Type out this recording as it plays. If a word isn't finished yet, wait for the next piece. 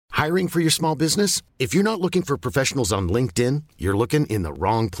Hiring for your small business? If you're not looking for professionals on LinkedIn, you're looking in the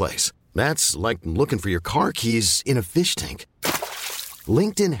wrong place. That's like looking for your car keys in a fish tank.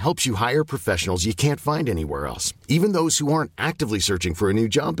 LinkedIn helps you hire professionals you can't find anywhere else, even those who aren't actively searching for a new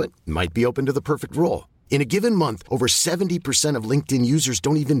job but might be open to the perfect role. In a given month, over 70% of LinkedIn users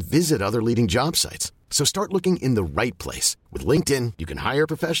don't even visit other leading job sites. So start looking in the right place. With LinkedIn, you can hire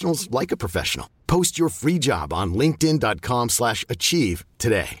professionals like a professional. Post your free job on linkedin.com/achieve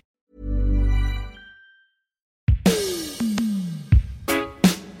today.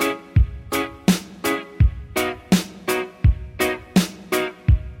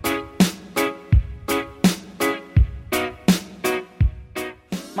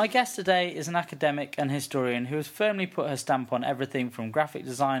 My guest today is an academic and historian who has firmly put her stamp on everything from graphic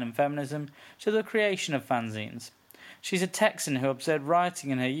design and feminism to the creation of fanzines. She's a Texan who observed rioting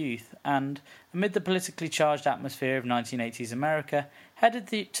in her youth and, amid the politically charged atmosphere of 1980s America,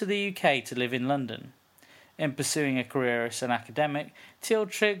 headed to the UK to live in London. In pursuing a career as an academic, Teal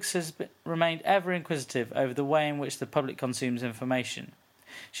Triggs has remained ever inquisitive over the way in which the public consumes information.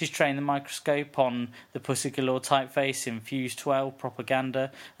 She's trained the microscope on the Pussy Galore typeface in Fuse 12 propaganda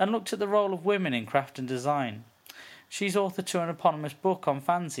and looked at the role of women in craft and design. She's author to an eponymous book on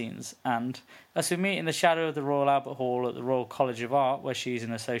fanzines, and as we meet in the shadow of the Royal Albert Hall at the Royal College of Art, where she's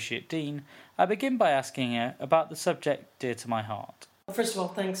an Associate Dean, I begin by asking her about the subject dear to my heart. First of all,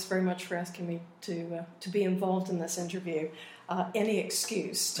 thanks very much for asking me to be involved in this interview. Any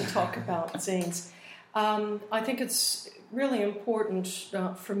excuse to talk about zines. I think it's really important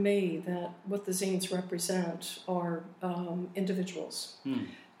for me that what the zines represent are individuals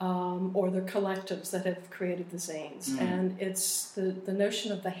or they're collectives that have created the zines. And it's the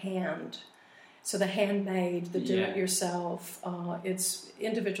notion of the hand. So the handmade, the do-it-yourself, it's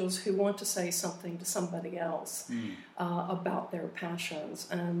individuals who want to say something to somebody else about their passions.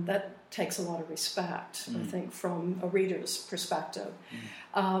 And that takes a lot of respect, I think, from a reader's perspective.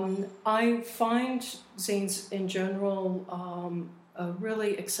 I find zines in general a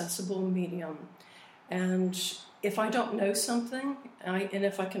really accessible medium. And if I don't know something, and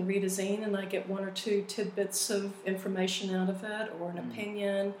if I can read a zine and I get one or two tidbits of information out of it, or an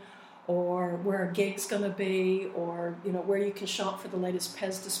opinion, or where a gig's going to be, or where you can shop for the latest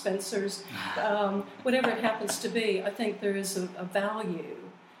Pez dispensers, whatever it happens to be, I think there is a value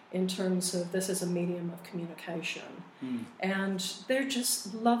in terms of this as a medium of communication. And they're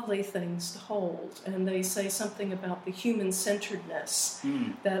just lovely things to hold, and they say something about the human-centeredness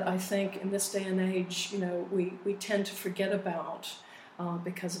that I think in this day and age, we tend to forget about.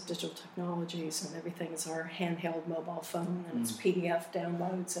 Because of digital technologies, and everything is our handheld mobile phone, and it's PDF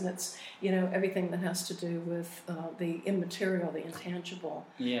downloads, and it's everything that has to do with the immaterial, the intangible.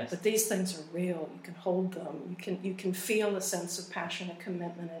 Yes. But these things are real. You can hold them. You can feel a sense of passion and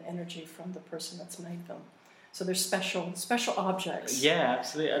commitment and energy from the person that's made them. So they're special objects. Yeah,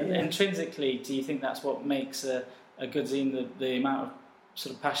 absolutely. And intrinsically, do you think that's what makes a good zine, the amount of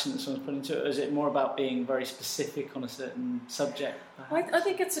sort of passion that someone's put into it, or is it more about being very specific on a certain subject? I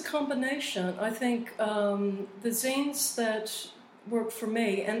think it's a combination. I think the zines that work for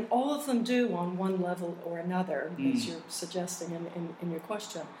me, and all of them do on one level or another, as you're suggesting in your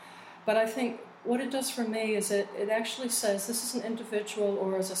question, but I think what it does for me is it actually says this is an individual,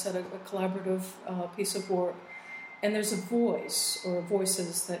 or as I said, a collaborative piece of work, and there's a voice or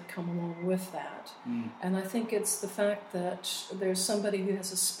voices that come along with that. And I think it's the fact that there's somebody who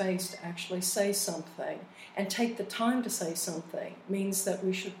has a space to actually say something and take the time to say something means that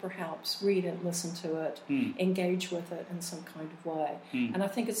we should perhaps read it, listen to it, engage with it in some kind of way. And I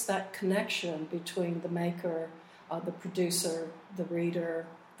think it's that connection between the maker, the producer, the reader,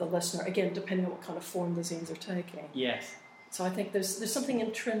 the listener, again, depending on what kind of form the zines are taking. Yes. So I think there's something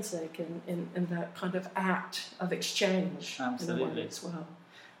intrinsic in that kind of act of exchange. Absolutely. In a way as well.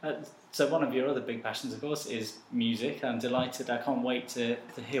 So one of your other big passions, of course, is music. I'm delighted. I can't wait to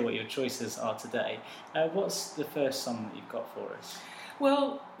hear what your choices are today. What's the first song that you've got for us?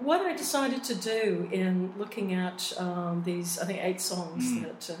 Well, what I decided to do in looking at these, I think, 8 songs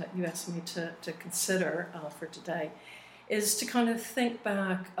that you asked me to consider for today, is to kind of think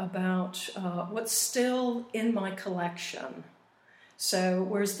back about what's still in my collection. So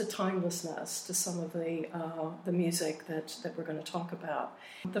where's the timelessness to some of the music that we're going to talk about?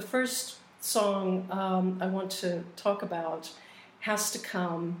 The first song I want to talk about has to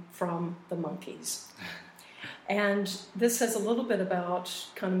come from the Monkees. And this says a little bit about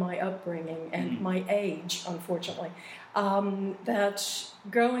kind of my upbringing and my age, unfortunately. that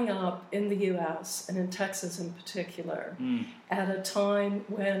growing up in the U.S. and in Texas in particular, at a time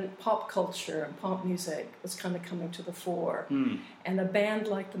when pop culture and pop music was kind of coming to the fore, and a band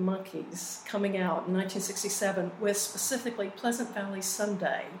like the Monkees coming out in 1967 with specifically Pleasant Valley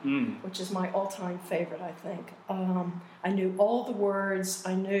Sunday, which is my all-time favorite, I think. I knew all the words.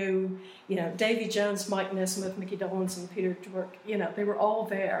 I knew, Davy Jones, Mike Nesmith, Mickey Dolenz, and Peter Tork. They were all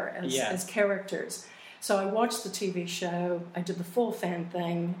there as characters. So I watched the TV show, I did the full fan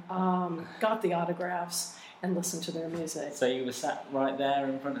thing, got the autographs, and listened to their music. So you were sat right there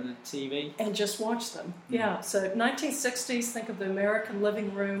in front of the TV? And just watched them, yeah. So 1960s, think of the American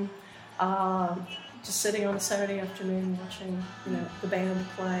living room, just sitting on a Saturday afternoon watching, the band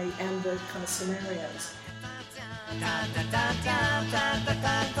play and the kind of scenarios.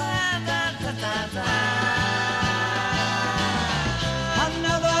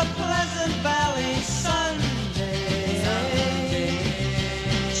 Another Pleasant Valley Sunday,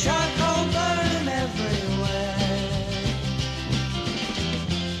 charcoal burning everywhere.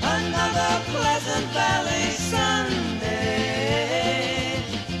 Another Pleasant Valley Sunday,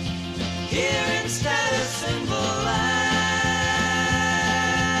 here in Status Symbol.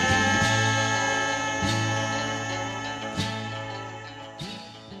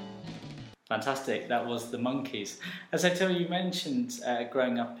 Fantastic. That was the Monkees. As I tell you, mentioned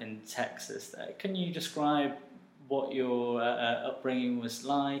growing up in Texas. Can you describe what your upbringing was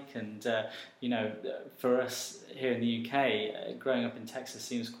like? And, for us here in the UK, growing up in Texas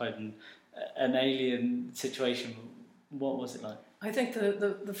seems quite an alien situation. What was it like? I think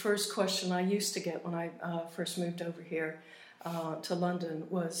the first question I used to get when I first moved over here to London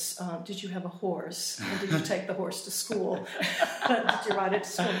was, did you have a horse? And did you take the horse to school? Did you ride it to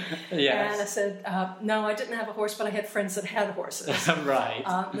school? Yes. And I said, no, I didn't have a horse, but I had friends that had horses. Right.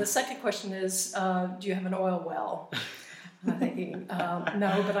 The second question is, do you have an oil well? I'm thinking,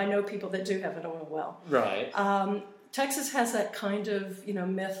 no, but I know people that do have an oil well. Right. Texas has that kind of,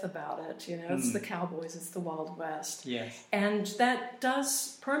 myth about it. It's the cowboys, it's the Wild West. Yes. And that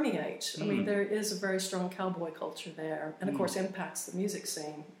does permeate. I mean, there is a very strong cowboy culture there, and of course impacts the music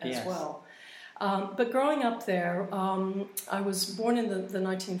scene as well. But growing up there, I was born in the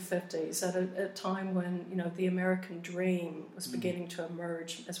 1950s at a time when, the American dream was beginning to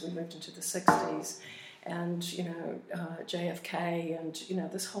emerge as we moved into the 60s. And, JFK and,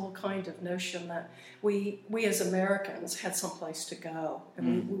 this whole kind of notion that we as Americans had someplace to go,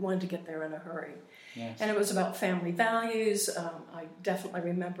 and we wanted to get there in a hurry. Yes. And it was about family values. I definitely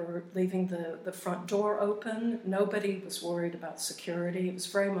remember leaving the front door open. Nobody was worried about security. It was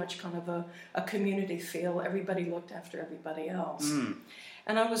very much kind of a community feel. Everybody looked after everybody else.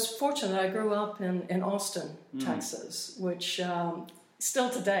 And I was fortunate. I grew up in Austin, Texas, which...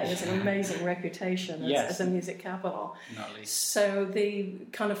 still today has an amazing reputation as a music capital. Not least. So the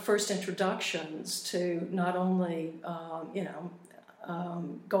kind of first introductions to not only,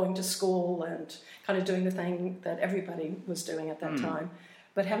 going to school and kind of doing the thing that everybody was doing at that time,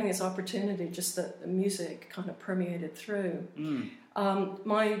 but having this opportunity, just that the music kind of permeated through.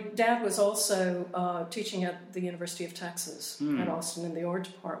 My dad was also teaching at the University of Texas at Austin in the art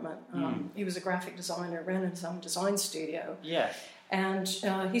department. He was a graphic designer, ran his own design studio. Yes. And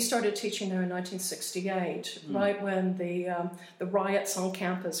he started teaching there in 1968, right when the riots on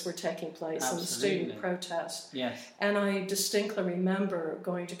campus were taking place and the student protest. Yes. And I distinctly remember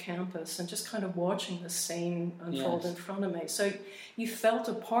going to campus and just kind of watching the scene unfold in front of me. So you felt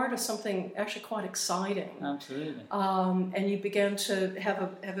a part of something actually quite exciting. Absolutely. And you began to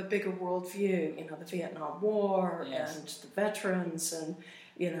have a bigger worldview, the Vietnam War and the veterans and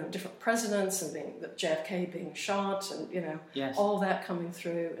different presidents and the JFK being shot and, all that coming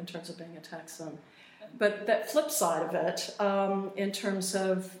through in terms of being a Texan. But that flip side of it, in terms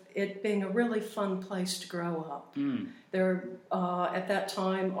of it being a really fun place to grow up. There, at that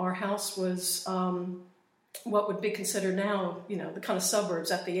time, our house was what would be considered now, the kind of suburbs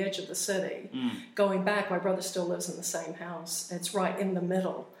at the edge of the city. Going back, my brother still lives in the same house. It's right in the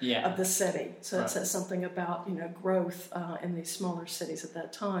middle of the city. So that says something about, growth in these smaller cities at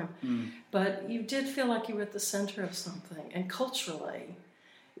that time. But you did feel like you were at the center of something. And culturally,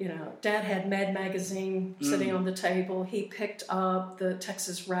 Dad had Mad Magazine sitting on the table. He picked up the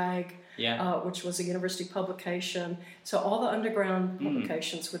Texas Rag, which was a university publication. So all the underground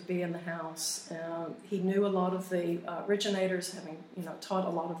publications would be in the house. He knew a lot of the originators, having taught a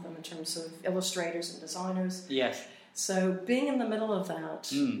lot of them in terms of illustrators and designers. Yes. So being in the middle of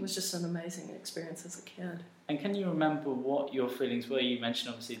that was just an amazing experience as a kid. And can you remember what your feelings were? You mentioned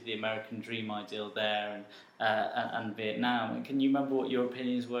obviously the American dream ideal there and Vietnam. And can you remember what your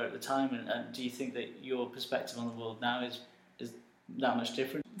opinions were at the time? And do you think that your perspective on the world now is that much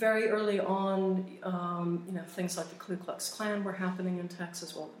different? Very early on, things like the Ku Klux Klan were happening in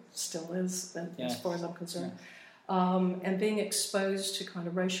Texas. Well, it still is, as far as I'm concerned. And being exposed to kind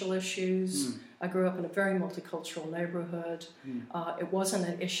of racial issues. I grew up in a very multicultural neighborhood. It wasn't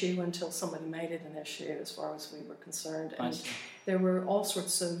an issue until somebody made it an issue, as far as we were concerned. And there were all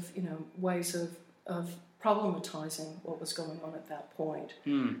sorts of ways of problematizing what was going on at that point.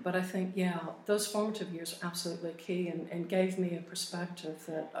 But I think, those formative years are absolutely key and gave me a perspective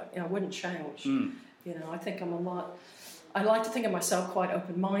that wouldn't change. I think I like to think of myself quite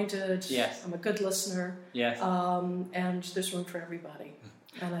open-minded. Yes. I'm a good listener. Yes. And there's room for everybody.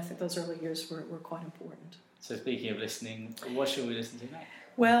 And I think those early years were quite important. So speaking of listening, what should we listen to now?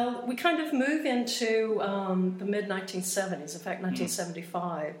 Well, we kind of move into the mid-1970s, in fact,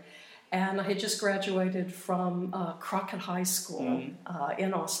 1975. And I had just graduated from Crockett High School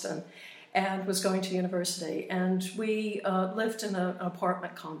in Austin and was going to university. And we lived in an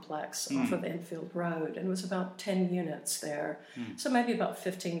apartment complex off of Enfield Road, and it was about 10 units there, so maybe about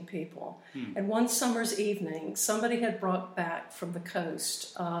 15 people. And one summer's evening, somebody had brought back from the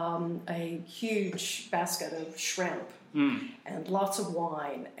coast a huge basket of shrimp and lots of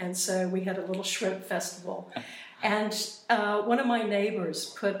wine. And so we had a little shrimp festival. And one of my neighbors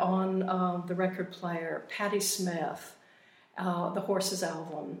put on the record player Patti Smith, the Horses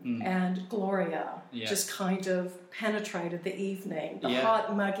album, and Gloria just kind of penetrated the evening, the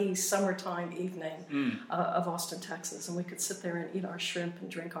hot, muggy summertime evening of Austin, Texas. And we could sit there and eat our shrimp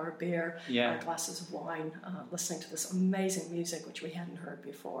and drink our beer, our glasses of wine, listening to this amazing music which we hadn't heard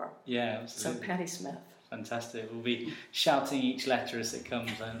before. Yeah, absolutely. So Patti Smith. Fantastic. We'll be shouting each letter as it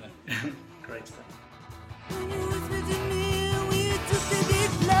comes, won't we? Great stuff.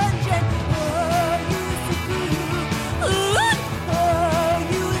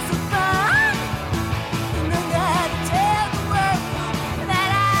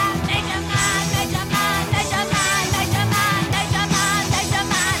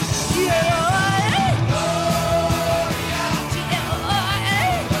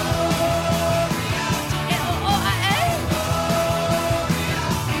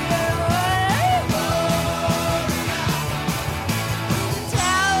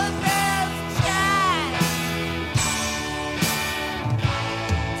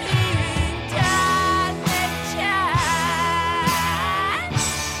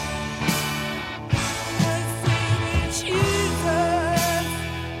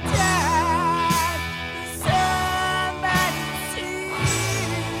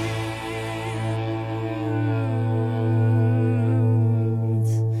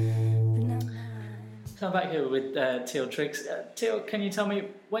 So I'm back here with Teal Triggs. Teal, can you tell me,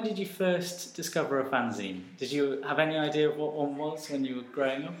 when did you first discover a fanzine? Did you have any idea of what one was when you were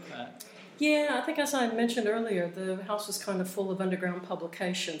growing up? Yeah, I think as I mentioned earlier, the house was kind of full of underground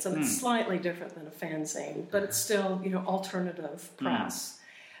publications, and it's slightly different than a fanzine, but it's still, alternative press.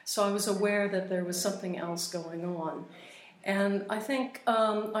 So I was aware that there was something else going on. And I think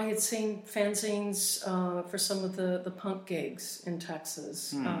I had seen fanzines for some of the punk gigs in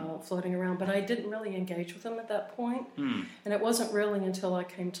Texas floating around, but I didn't really engage with them at that point. And it wasn't really until I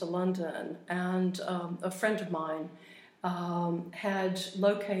came to London, and a friend of mine had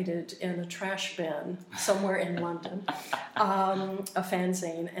located in a trash bin somewhere in London a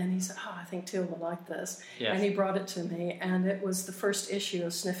fanzine, and he said, I think Teal will like this. Yes. And he brought it to me, and it was the first issue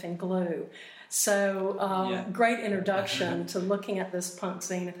of Sniffing Glue. So great introduction to looking at this punk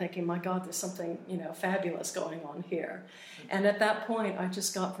scene and thinking, my God, there's something fabulous going on here. And at that point, I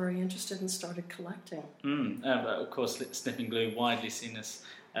just got very interested and started collecting. Of course, Sniffing Glue, widely seen as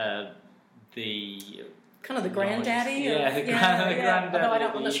the kind of the granddaddy. Granddaddy. Although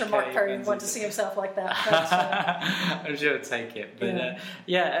I'm not sure Mark Perry would want to see himself like that. But, I'm sure he'll take it.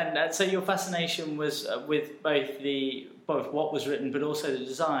 But so your fascination was with both what was written, but also the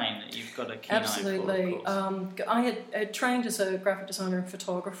design that you've got a keen eye for, of course. I had trained as a graphic designer and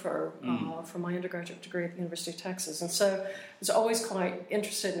photographer for my undergraduate degree at the University of Texas, and so I was always quite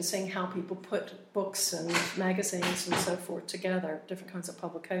interested in seeing how people put books and magazines and so forth together, different kinds of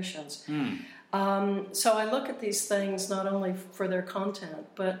publications. So I look at these things not only for their content,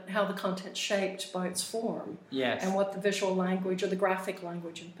 but how the content's shaped by its form, and what the visual language or the graphic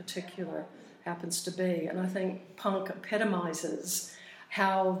language in particular happens to be. And I think punk epitomizes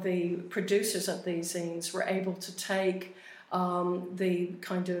how the producers of these zines were able to take the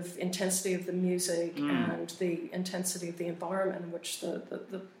kind of intensity of the music and the intensity of the environment in which the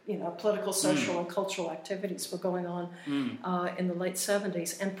political, social, and cultural activities were going on in the late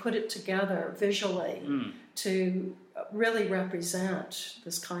 70s, and put it together visually to really represent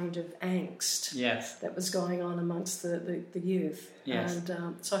this kind of angst that was going on amongst the youth. Yes.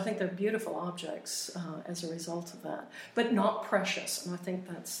 And so I think they're beautiful objects as a result of that, but not precious, and I think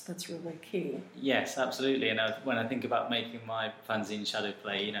that's really key. Yes, absolutely. And when I think about making my fanzine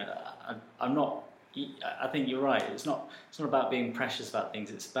Shadowplay, I'm not. I think you're right. It's not about being precious about things.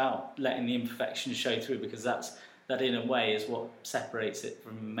 It's about letting the imperfections show through, because that in a way is what separates it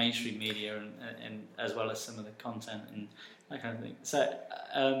from mainstream media and as well as some of the content and that kind of thing. So,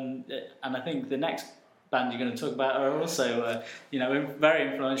 and I think the next band you're going to talk about are also,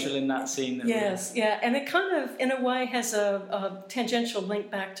 very influential in that scene. Yes, and it kind of, in a way, has a tangential link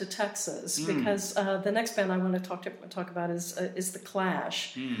back to Texas, because the next band I want to talk about is The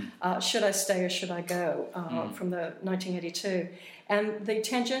Clash. Should I Stay or Should I Go? From the 1982. And the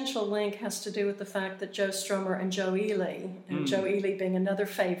tangential link has to do with the fact that Joe Strummer and Joe Ely, and Joe Ely being another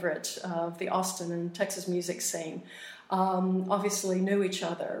favorite of the Austin and Texas music scene, obviously knew each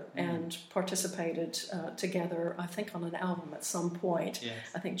other and participated together, I think, on an album at some point. Yes.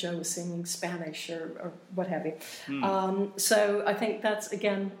 I think Joe was singing Spanish or what have you. So I think that's,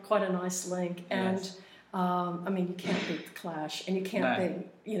 again, quite a nice link. And you can't beat The Clash, and you can't beat,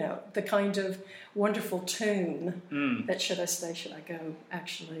 the kind of wonderful tune that Should I Stay, Should I Go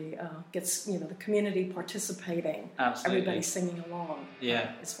actually gets, the community participating. Absolutely. Everybody singing along.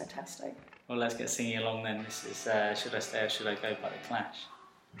 Yeah. It's fantastic. Well, let's get singing along then. This is Should I Stay or Should I Go by The Clash.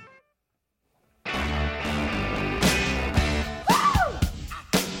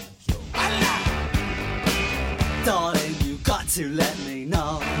 Darling, you got to let me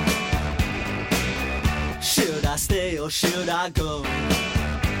know. Should I stay or should I go?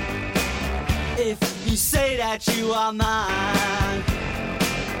 If you say that you are mine,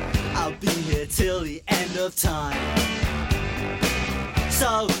 I'll be here till the end of time.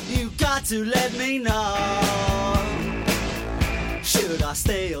 So you got to let me know. Should I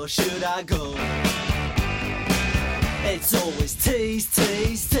stay or should I go? It's always tease,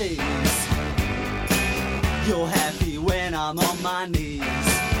 tease, tease. You're happy when I'm on my knees.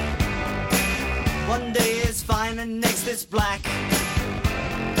 One day is fine and next is black.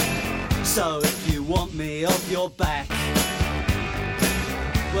 So if you want me off your back,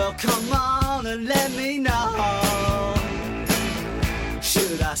 well, come on and let me know.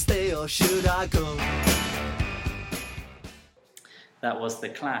 Should I stay or should I go? That was The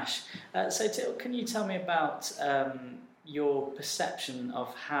Clash. So Till, can you tell me about your perception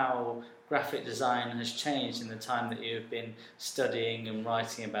of how graphic design has changed in the time that you've been studying and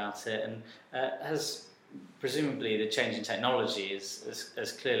writing about it, and has presumably the change in technology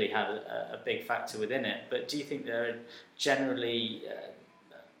has clearly had a big factor within it, but do you think there are generally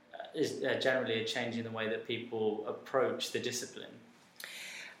a change in the way that people approach the discipline?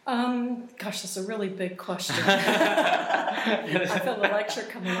 Gosh, that's a really big question. I feel the lecture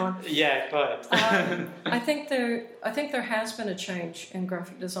coming on. Yeah, quite. I think there has been a change in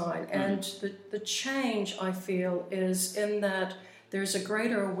graphic design, and the change, I feel, is in that there's a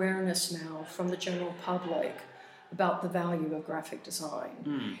greater awareness now from the general public about the value of graphic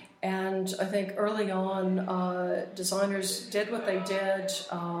design. And I think early on, designers did what they did.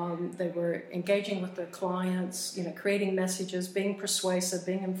 They were engaging with their clients, creating messages, being persuasive,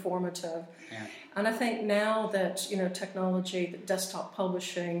 being informative. Yeah. And I think now that, technology, that desktop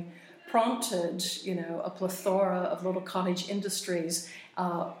publishing prompted, a plethora of little cottage industries,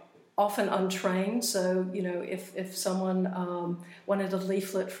 often untrained. So, if someone wanted a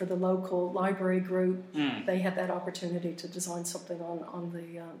leaflet for the local library group, they had that opportunity to design something on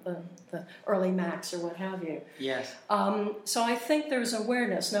the early Macs or what have you. Yes. So I think there's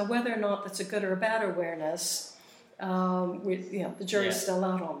awareness. Now, whether or not that's a good or a bad awareness, the jury's still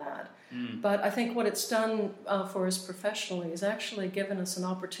out on that. But I think what it's done for us professionally is actually given us an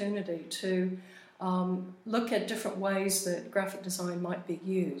opportunity to look at different ways that graphic design might be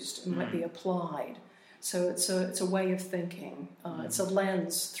used and might be applied. So it's a way of thinking. It's a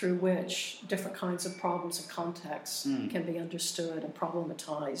lens through which different kinds of problems and contexts can be understood and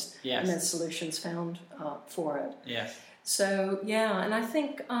problematized, and then solutions found for it. Yes. So and I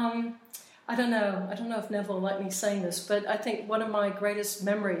think I don't know if Neville will let me saying this, but I think one of my greatest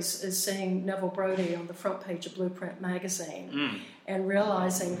memories is seeing Neville Brody on the front page of Blueprint magazine and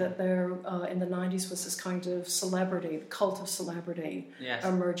realizing that there in the 90s was this kind of celebrity, the cult of celebrity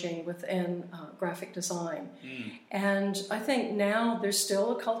emerging within graphic design. And I think now there's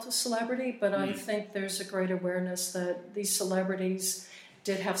still a cult of celebrity, but I think there's a great awareness that these celebrities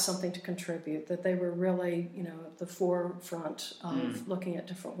did have something to contribute, that they were really, at the forefront of looking at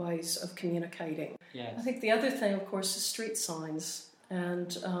different ways of communicating. Yes. I think the other thing, of course, is street signs.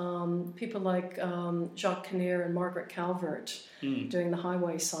 And people like Jacques Kinnear and Margaret Calvert doing the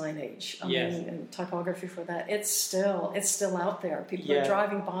highway signage. I mean, and typography for that. It's still out there. People are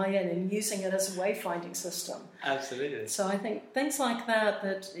driving by it and using it as a wayfinding system. Absolutely. So I think things like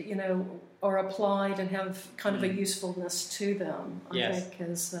that are applied and have kind of a usefulness to them, I think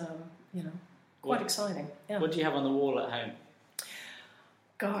is, quite exciting. Yeah. What do you have on the wall at home?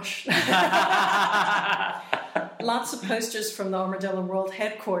 Gosh. Lots of posters from the Armadillo World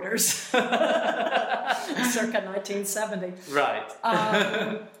headquarters, circa 1970. Right.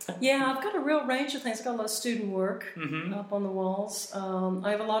 I've got a real range of things. I've got a lot of student work up on the walls. I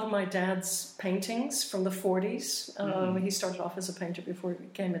have a lot of my dad's paintings from the 40s. He started off as a painter before he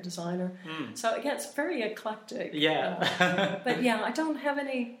became a designer. So, again, it's very eclectic. Yeah. But, I don't have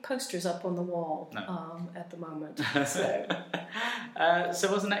any posters up on the wall at the moment.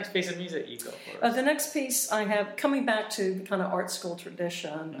 So what's the next piece of music you've got for us? The next piece I have, coming back to the kind of art school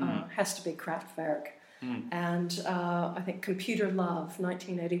tradition, has to be Kraftwerk. And I think Computer Love,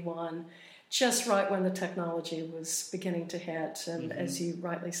 1981, just right when the technology was beginning to hit. And as you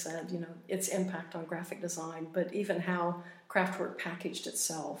rightly said, its impact on graphic design, but even how Kraftwerk packaged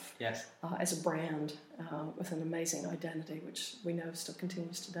itself as a brand with an amazing identity, which we know still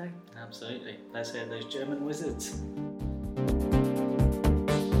continues today. Absolutely. Let's hear those German wizards.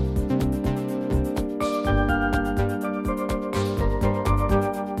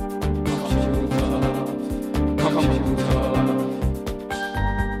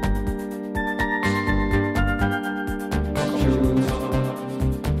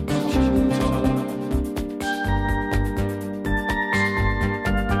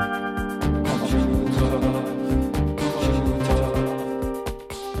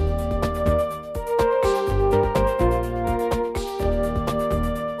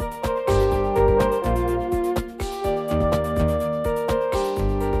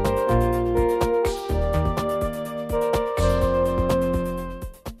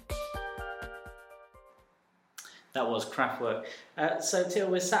 That was Kraftwerk. So, Teal,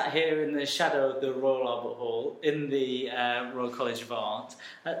 we're sat here in the shadow of the Royal Albert Hall in the Royal College of Art.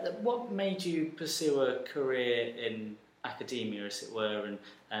 What made you pursue a career in academia, as it were,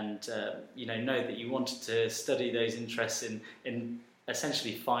 and know that you wanted to study those interests in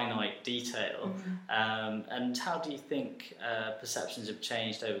essentially finite detail? And how do you think perceptions have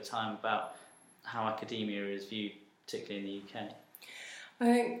changed over time about how academia is viewed, particularly in the UK? I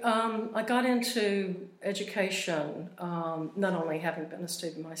think I got into education, not only having been a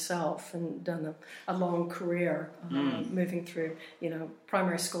student myself and done a long career, moving through,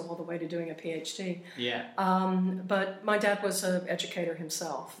 primary school all the way to doing a PhD. But my dad was an educator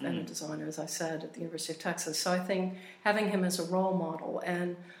himself and a designer, as I said, at the University of Texas. So I think having him as a role model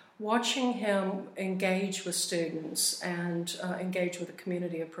and watching him engage with students and engage with a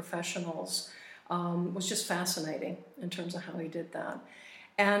community of professionals was just fascinating in terms of how he did that.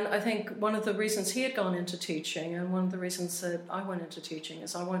 And I think one of the reasons he had gone into teaching and one of the reasons that I went into teaching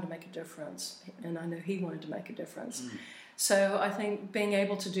is I wanted to make a difference, and I know he wanted to make a difference. So I think being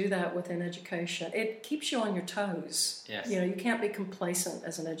able to do that within education, it keeps you on your toes. You can't be complacent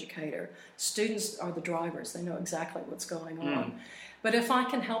as an educator. Students are the drivers. They know exactly what's going on. But if I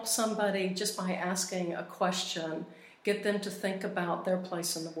can help somebody just by asking a question, get them to think about their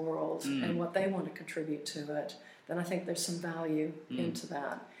place in the world and what they want to contribute to it, then I think there's some value into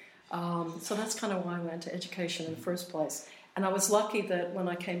that. So that's kind of why I went into education in the first place. And I was lucky that when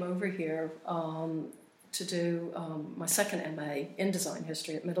I came over here to do my second MA in design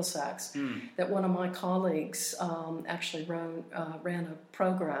history at Middlesex, that one of my colleagues actually ran a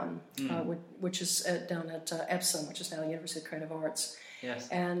program, which is down at Epsom, which is now University of Creative Arts.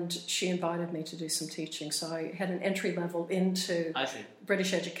 And she invited me to do some teaching. So I had an entry level into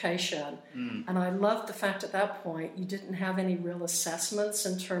British education. And I loved the fact at that point you didn't have any real assessments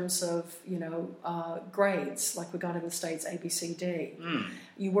in terms of, grades like we got in the States, A, B, C, D.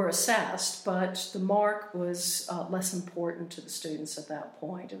 You were assessed, but the mark was less important to the students at that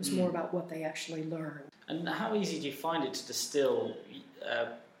point. It was more about what they actually learned. And how easy do you find it to distill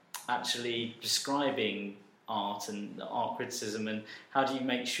actually describing art and art criticism, and how do you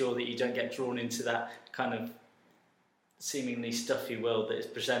make sure that you don't get drawn into that kind of seemingly stuffy world that is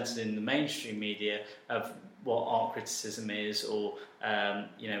presented in the mainstream media of what art criticism is, or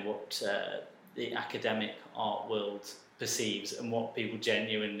what the academic art world perceives, and what people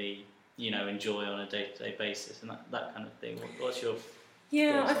genuinely enjoy on a day-to-day basis, and that kind of thing. What's your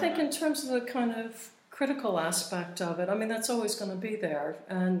I think in terms of the kind of critical aspect of it, I mean, that's always going to be there,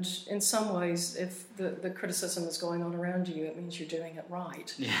 and in some ways, if the criticism is going on around you, it means you're doing it right.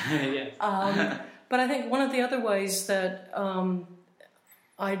 But I think one of the other ways that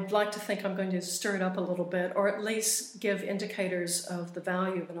I'd like to think I'm going to stir it up a little bit, or at least give indicators of the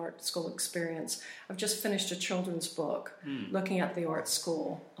value of an art school experience. I've just finished a children's book looking at the art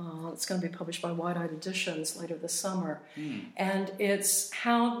school. It's going to be published by Wide-Eyed Editions later this summer. And it's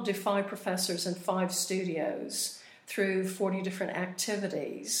how do 5 professors in 5 studios through 40 different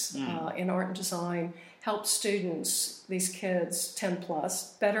activities in art and design help students, these kids, 10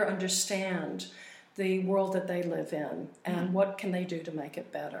 plus, better understand the world that they live in and what can they do to make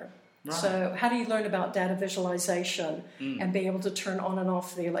it better. Right. So how do you learn about data visualization and be able to turn on and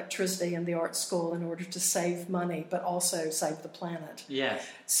off the electricity in the art school in order to save money but also save the planet? Yes.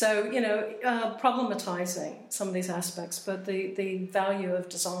 So, problematizing some of these aspects, but the value of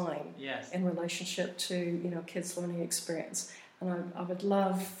design in relationship to, kids' learning experience. And I would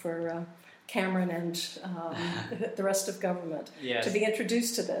love for Cameron and the rest of government to be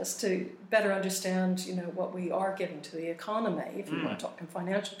introduced to this, to better understand, what we are giving to the economy, if you want to talk in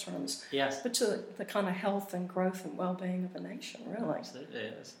financial terms, but to the kind of health and growth and well-being of a nation, really. Absolutely,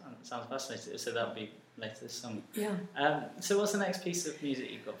 that sounds fascinating. So that'll be later this summer. Yeah. So what's the next piece of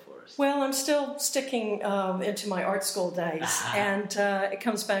music you've got for us? Well, I'm still sticking into my art school days, and it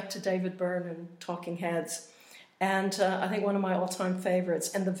comes back to David Byrne and Talking Heads. And I think one of my all-time favorites,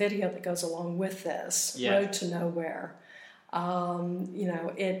 and the video that goes along with this, Road to Nowhere,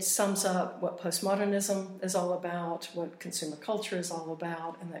 it sums up what postmodernism is all about, what consumer culture is all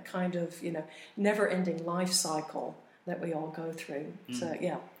about, and that kind of, never-ending life cycle that we all go through. So,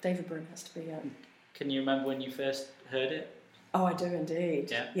 David Byrne has to be it. Can you remember when you first heard it? Oh, I do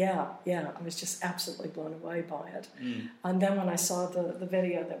indeed. Yeah. I was just absolutely blown away by it. And then when I saw the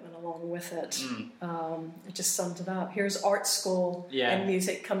video that went along with it, it just summed it up. Here's art school and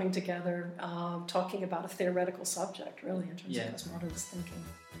music coming together, talking about a theoretical subject, really, in terms of postmodernist thinking.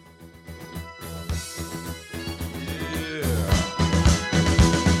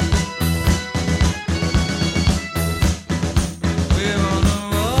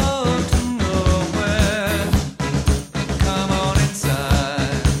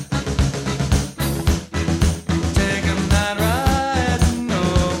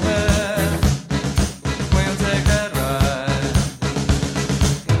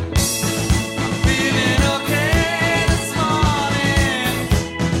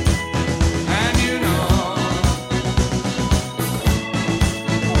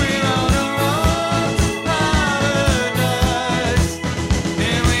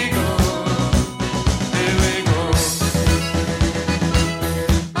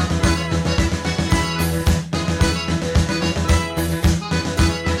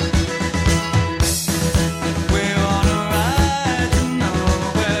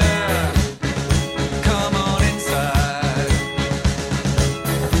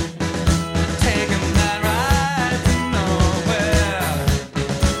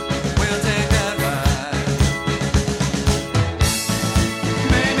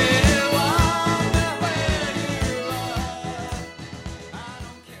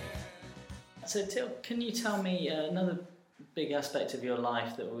 So, Till, can you tell me another big aspect of your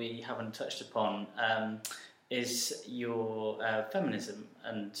life that we haven't touched upon is your feminism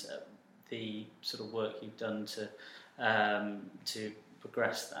and the sort of work you've done to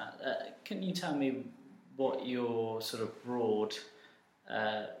progress that. Can you tell me what your sort of broad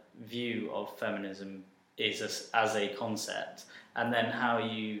view of feminism is as a concept, and then how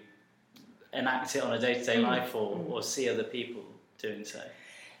you enact it on a day-to-day life or see other people doing so?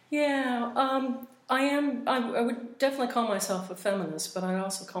 Yeah, I would definitely call myself a feminist, but I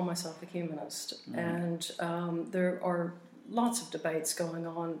also call myself a humanist. And there are lots of debates going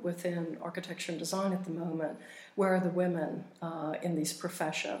on within architecture and design at the moment. Where are the women in these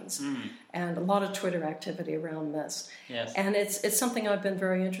professions? And a lot of Twitter activity around this. Yes. And it's something I've been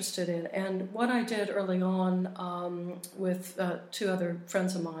very interested in. And what I did early on with 2 other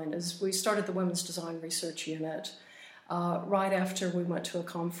friends of mine is we started the Women's Design Research Unit right after we went to a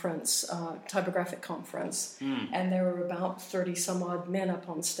conference, typographic conference, and there were about 30 some odd men up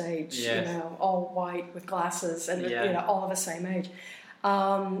on stage, all white with glasses, and all of the same age.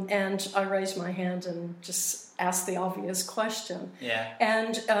 And I raised my hand and just asked the obvious question. Yeah.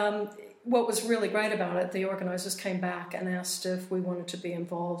 And what was really great about it, the organizers came back and asked if we wanted to be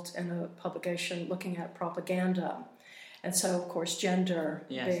involved in a publication looking at propaganda. And so, of course, gender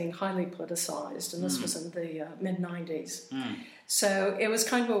being highly politicized, and this was in the mid-90s. So it was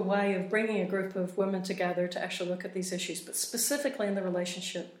kind of a way of bringing a group of women together to actually look at these issues, but specifically in the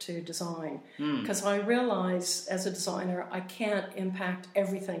relationship to design. Because I realize, as a designer, I can't impact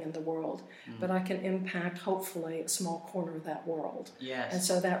everything in the world, but I can impact, hopefully, a small corner of that world. Yes. And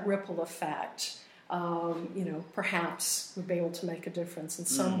so that ripple effect, perhaps would be able to make a difference in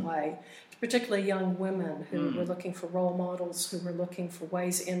some way, particularly young women who were looking for role models, who were looking for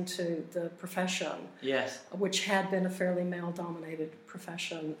ways into the profession, which had been a fairly male-dominated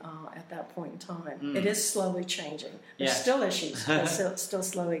profession at that point in time. It is slowly changing. There's still issues, but still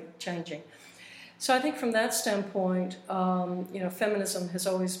slowly changing. So I think from that standpoint, feminism has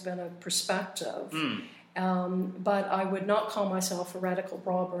always been a perspective. But I would not call myself a radical,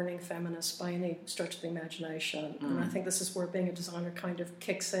 bra-burning feminist by any stretch of the imagination. And I think this is where being a designer kind of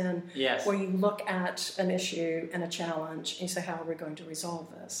kicks in, where you look at an issue and a challenge and you say, how are we going to resolve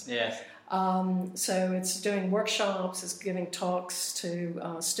this? So it's doing workshops, it's giving talks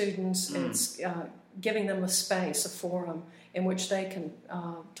to students, it's giving them a space, a forum in which they can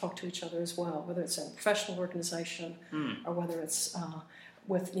talk to each other as well, whether it's in a professional organization or whether it's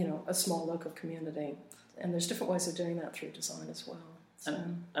with a small local community. And there's different ways of doing that through design as well. So.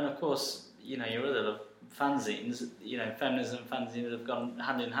 And of course, your other fanzines, feminism fanzines have gone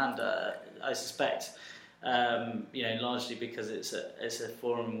hand in hand, I suspect, largely because it's a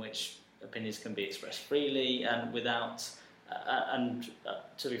forum in which opinions can be expressed freely and without,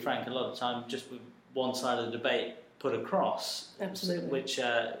 to be frank, a lot of the time just with one side of the debate put across. Absolutely. Which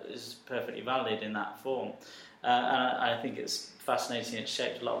is perfectly valid in that form. And I think it's fascinating. It's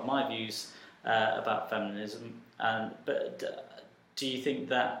shaped a lot of my views about feminism. But do you think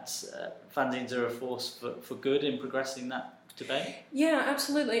that fanzines are a force for good in progressing that debate? Yeah,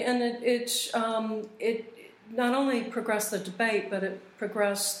 absolutely. And it not only progressed the debate, but it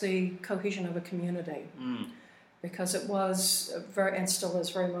progressed the cohesion of a community. Because it was very, and still is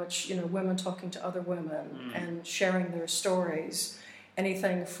very much, women talking to other women and sharing their stories.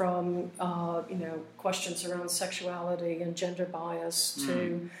 Anything from, questions around sexuality and gender bias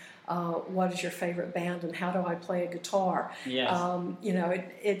to what is your favorite band and how do I play a guitar?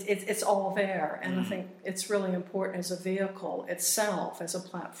 It's all there. And I think it's really important as a vehicle itself, as a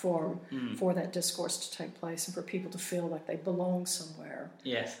platform for that discourse to take place and for people to feel like they belong somewhere.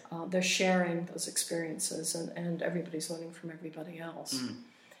 They're sharing those experiences and everybody's learning from everybody else.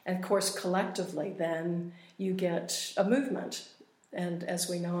 And of course, collectively, then you get a movement. And as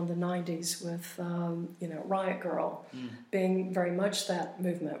we know in the 90s with, Riot Girl being very much that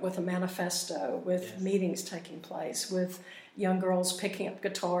movement, with a manifesto, with meetings taking place, with young girls picking up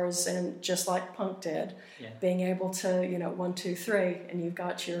guitars and just like punk did, being able to, 1, 2, 3, and you've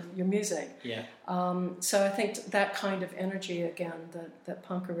got your music. So I think that kind of energy, again, that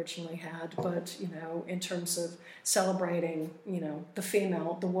punk originally had, but, in terms of celebrating, the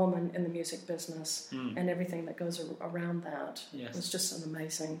female, the woman in the music business and everything that goes around that was just an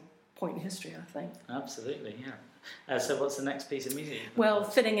amazing point in history, I think. Absolutely, yeah. So what's the next piece of music? Well,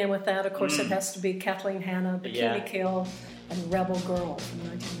 fitting in with that, of course, it has to be Kathleen Hanna, Bikini Kill, and Rebel Girl from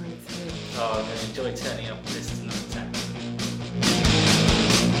 1993. Oh, I'm going to enjoy turning up this tonight.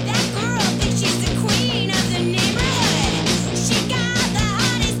 That girl thinks she's the queen of the neighborhood. She got the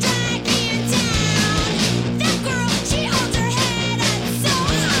hottest drag in town. That girl, she holds her head up so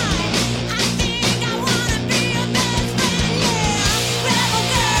high. I think I wanna be your best friend, yeah. Rebel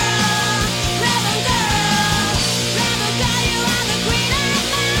girl, rebel girl, rebel girl, you are the queen of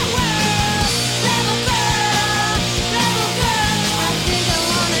my world. Rebel girl, rebel girl, I think I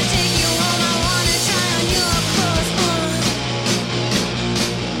wanna take you home. I wanna try on your clothes for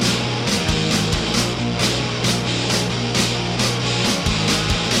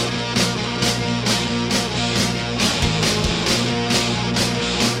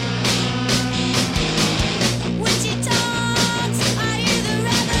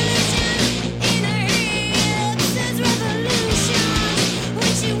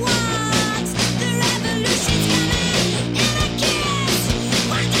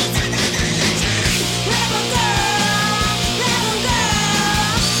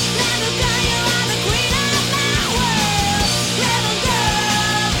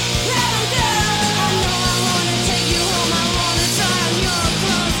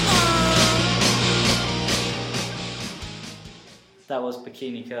was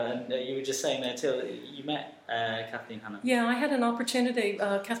Bikini Girl, and you were just saying there, Till, that you met Kathleen Hanna. Yeah, I had an opportunity.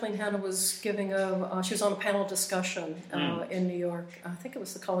 Kathleen Hanna was giving she was on a panel discussion in New York. I think it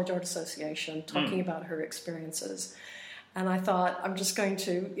was the College Art Association, talking about her experiences. And I thought, I'm just going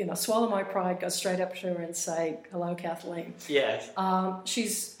to, swallow my pride, go straight up to her and say, hello, Kathleen. Yes.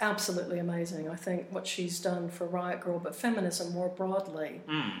 She's absolutely amazing. I think what she's done for Riot Grrrl, but feminism more broadly,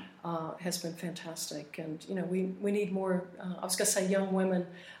 has been fantastic. And, we need more, I was going to say young women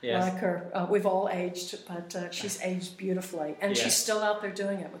like her. We've all aged, but she's aged beautifully. And she's still out there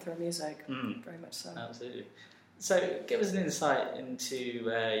doing it with her music, very much so. Absolutely. So, give us an insight into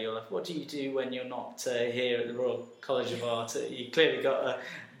your life. What do you do when you're not here at the Royal College of Art? You've clearly got a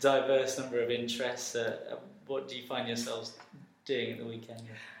diverse number of interests. What do you find yourselves doing at the weekend?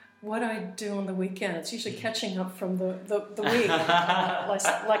 What I do on the weekend, it's usually catching up from the week,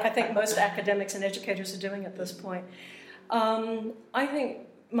 like I think most academics and educators are doing at this point. I think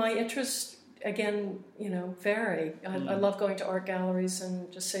my interests, again, vary. I love going to art galleries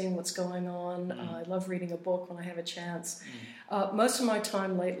and just seeing what's going on. I love reading a book when I have a chance. Most of my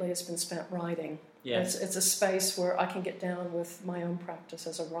time lately has been spent writing. Yes. It's a space where I can get down with my own practice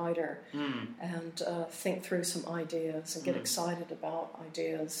as a writer and think through some ideas and get excited about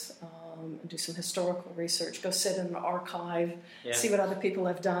ideas and do some historical research, go sit in an archive, see what other people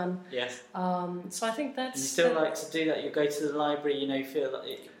have done. Yes. So I think that's... And you still like to do that? You go to the library, you feel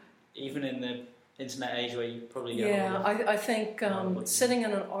like... Even in the internet age where you probably get I think sitting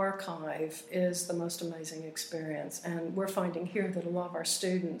in an archive is the most amazing experience, and we're finding here that a lot of our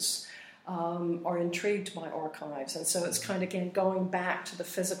students are intrigued by archives, and so it's kind of, again, going back to the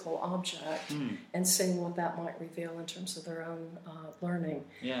physical object and seeing what that might reveal in terms of their own learning.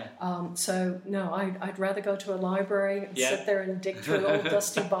 So, no, I'd rather go to a library and sit there and dig through old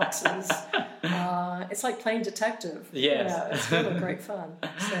dusty boxes. It's like playing detective. Yes. Yeah, it's really great fun.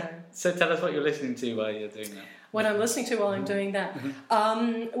 So tell us what you're listening to while you're doing that. What I'm listening to while I'm doing that?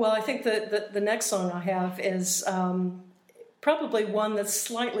 Well, I think that the next song I have is... probably one that's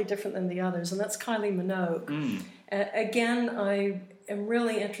slightly different than the others, and that's Kylie Minogue. Again, I am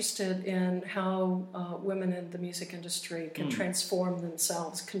really interested in how women in the music industry can transform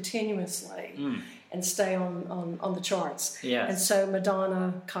themselves continuously and stay on the charts. Yes. And so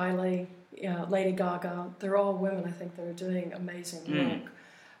Madonna, Kylie, Lady Gaga, they're all women, I think, that are doing amazing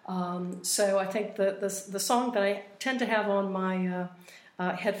work. So I think the song that I tend to have on my...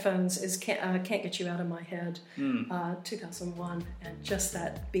 headphones is Can't Get You Out of My Head, 2001, and just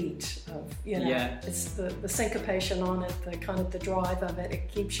that beat of, it's the syncopation on it, the kind of the drive of it,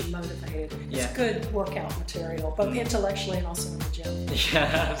 it keeps you motivated. It's good workout material, both intellectually and also in the gym.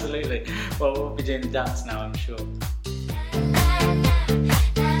 Yeah, absolutely. Well, we'll be doing the dance now, I'm sure.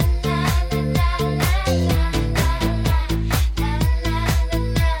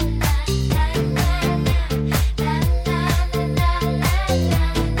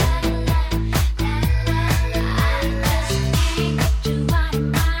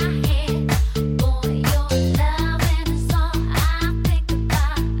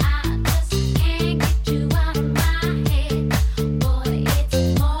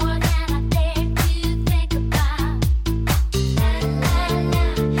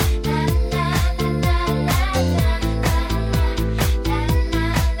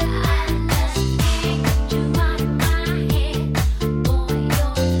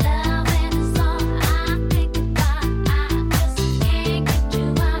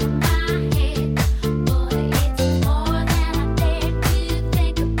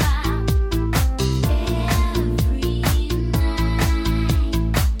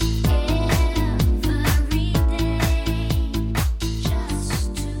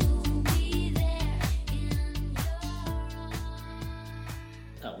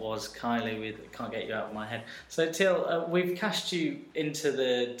 Kylie with Can't Get You Out of My Head. So Till, we've cast you into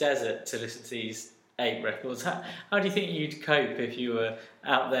the desert to listen to these 8 records. How do you think you'd cope if you were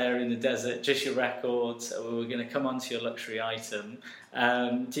out there in the desert, just your records? We're going to come on to your luxury item.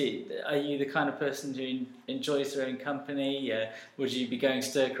 Are you the kind of person who enjoys their own company? Would you be going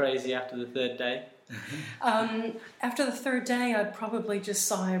stir crazy after the 3rd day? After the 3rd day, I'd probably just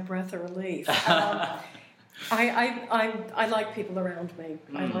sigh a breath of relief. I like people around me.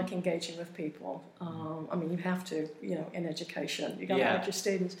 I like engaging with people. I mean, you have to, in education. You got to like your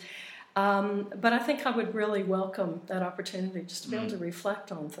students. But I think I would really welcome that opportunity just to be able to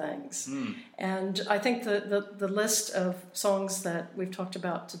reflect on things. And I think the list of songs that we've talked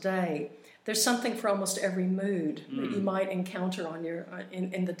about today there's something for almost every mood that you might encounter on your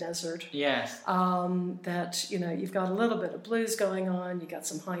in the desert. Yes. That you've got a little bit of blues going on. You got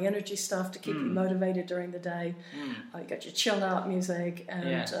some high energy stuff to keep you motivated during the day. You got your chilled out music,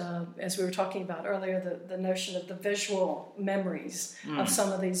 and as we were talking about earlier, the notion of the visual memories of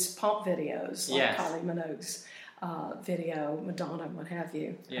some of these pop videos, like Kylie Minogue's video, Madonna, what have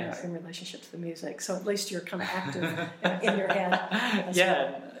you, in relationship to the music. So at least you're kind of active in your head.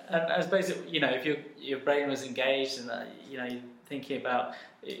 Well. And I suppose if your brain was engaged and you're thinking about,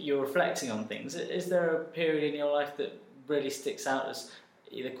 you're reflecting on things. Is there a period in your life that really sticks out as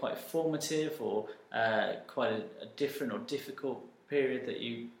either quite formative or quite a different or difficult period that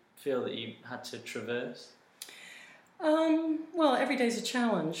you feel that you had to traverse? Well, every day's a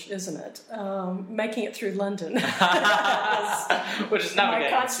challenge, isn't it? Making it through London is my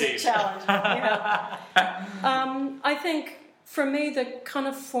constant challenge. I think for me the kind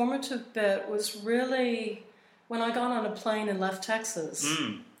of formative bit was really when I got on a plane and left Texas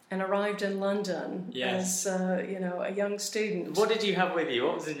and arrived in London as a young student. What did you have with you?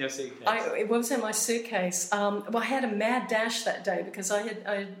 What was in your suitcase? What was in my suitcase? I had a mad dash that day because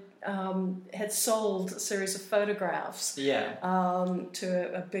I had sold a series of photographs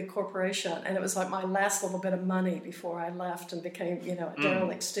to a big corporation, and it was like my last little bit of money before I left and became a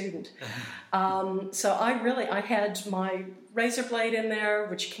derelict student. So I had my razor blade in there,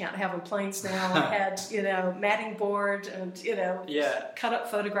 which you can't have on planes now. I had matting board and cut up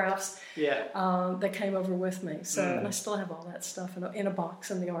photographs that came over with me. So and I still have all that stuff in a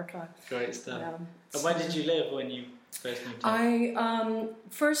box in the archive. Great stuff. And where did you live when you first moved? I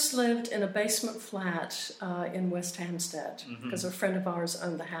first lived in a basement flat in West Hampstead because a friend of ours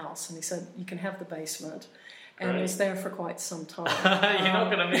owned the house, and he said you can have the basement. And I was there for quite some time. You're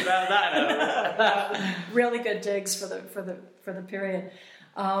not going to move out of that. Really good digs for the period,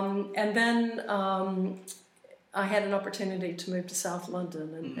 and then I had an opportunity to move to South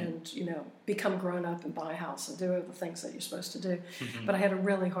London and become grown up and buy a house and do all the things that you're supposed to do. But I had a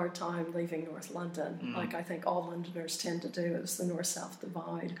really hard time leaving North London, like I think all Londoners tend to do. It's the North-South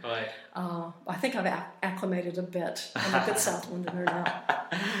divide. Right. I think I've acclimated a bit. I'm a good South Londoner now.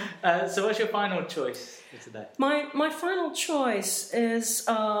 So what's your final choice for today? My final choice is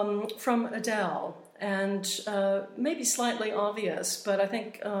from Adele, and maybe slightly obvious, but I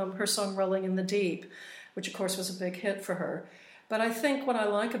think her song Rolling in the Deep, which of course was a big hit for her. But I think what I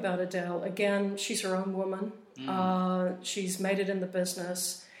like about Adele, again, she's her own woman. She's made it in the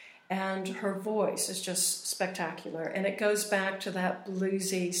business, and her voice is just spectacular. And it goes back to that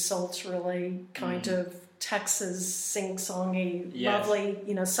bluesy, sultry kind of Texas sing-songy, lovely,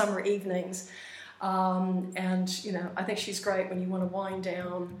 summer evenings. And I think she's great when you want to wind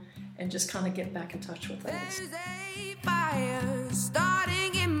down and just kind of get back in touch with things. There's a fire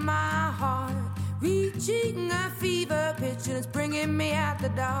starting in my heart, reaching a fever pitch, and it's bringing me out the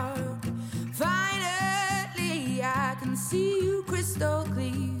dark. Finally, I can see you crystal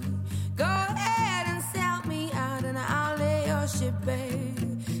clear. Go ahead and sell me out, and I'll lay your ship bare.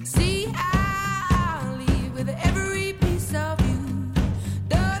 See, I'll leave with every piece of you.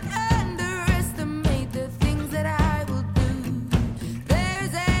 Don't underestimate the things that I will do.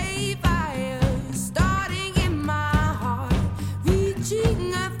 There's a fire starting in my heart,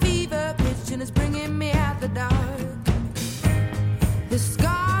 reaching a fever pitch, and it's bringing me out the dark. The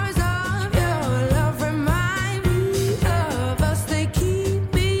scars of your love remind me of us. They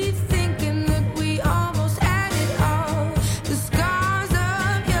keep me thinking that we almost had it all. The scars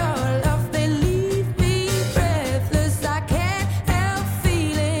of your love, they leave me breathless. I can't help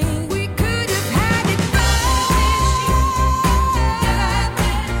feeling we could have had it all. In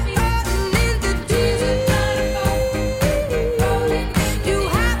the deep, you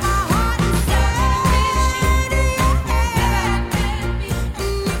have my heart inside, and you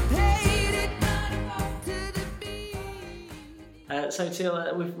played it to the beat. So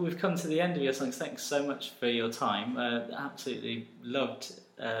Teal, we've come to the end of your songs. Thanks so much for your time. Absolutely loved,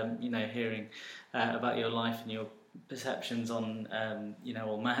 hearing about your life and your perceptions on,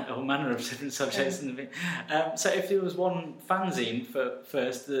 all manner of different subjects. So if there was one fanzine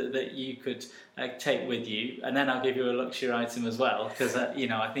first that you could take with you, and then I'll give you a luxury item as well, because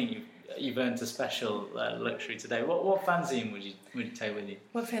I think you've earned a special luxury today. What fanzine would you take with you?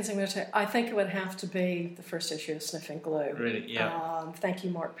 What fanzine would I take? I think it would have to be the first issue of Sniffing Glue. Really? Yeah. Thank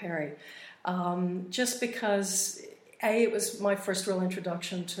you, Mark Perry. Just because it was my first real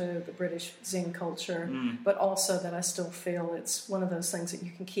introduction to the British zine culture, but also that I still feel it's one of those things that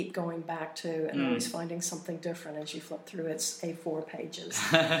you can keep going back to and always finding something different as you flip through its A4 pages.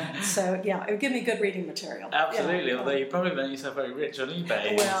 So, yeah, it would give me good reading material. Absolutely, Yeah. although you probably make yourself very rich on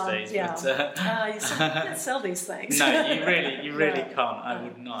eBay Well, these days. yeah. But, You can't sell these things. no, you really No. can't. I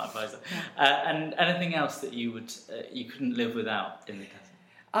would not advise that. And anything else that you couldn't live without in the cassette?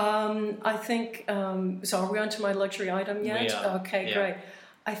 I think, so are we on to my luxury item yet? We are, Okay, yeah. great.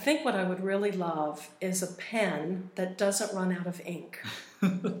 I think what I would really love is a pen that doesn't run out of ink.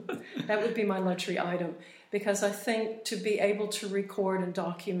 That would be my luxury item, because I think to be able to record and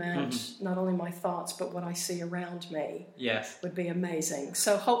document not only my thoughts but what I see around me Yes. would be amazing.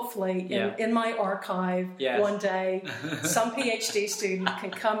 So hopefully Yeah. in my archive Yes. one day some PhD student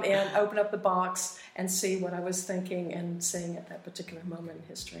can come in, open up the box and see what I was thinking and saying at that particular moment in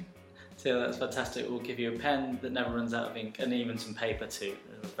history. So that's fantastic. We'll give you a pen that never runs out of ink and even some paper too.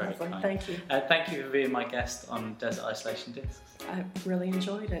 Very Lovely. kind. Thank you. Thank you for being my guest on Desert Isolation Discs. I really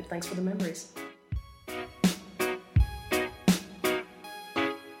enjoyed it. Thanks for the memories.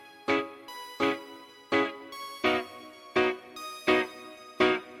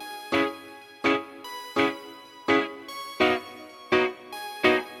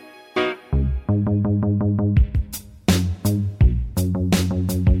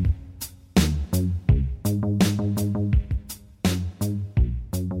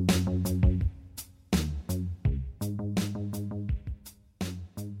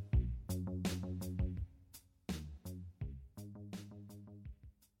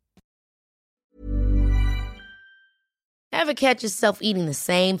 Ever catch yourself eating the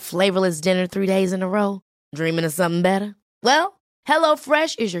same flavorless dinner 3 days in a row? Dreaming of something better? Well,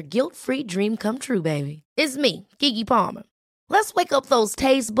 HelloFresh is your guilt-free dream come true, baby. It's me, Keke Palmer. Let's wake up those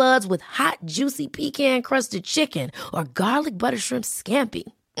taste buds with hot, juicy pecan-crusted chicken or garlic butter shrimp scampi.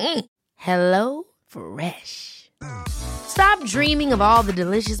 Hello Fresh. Stop dreaming of all the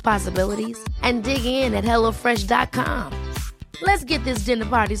delicious possibilities and dig in at HelloFresh.com. Let's get this dinner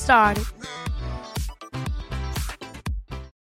party started.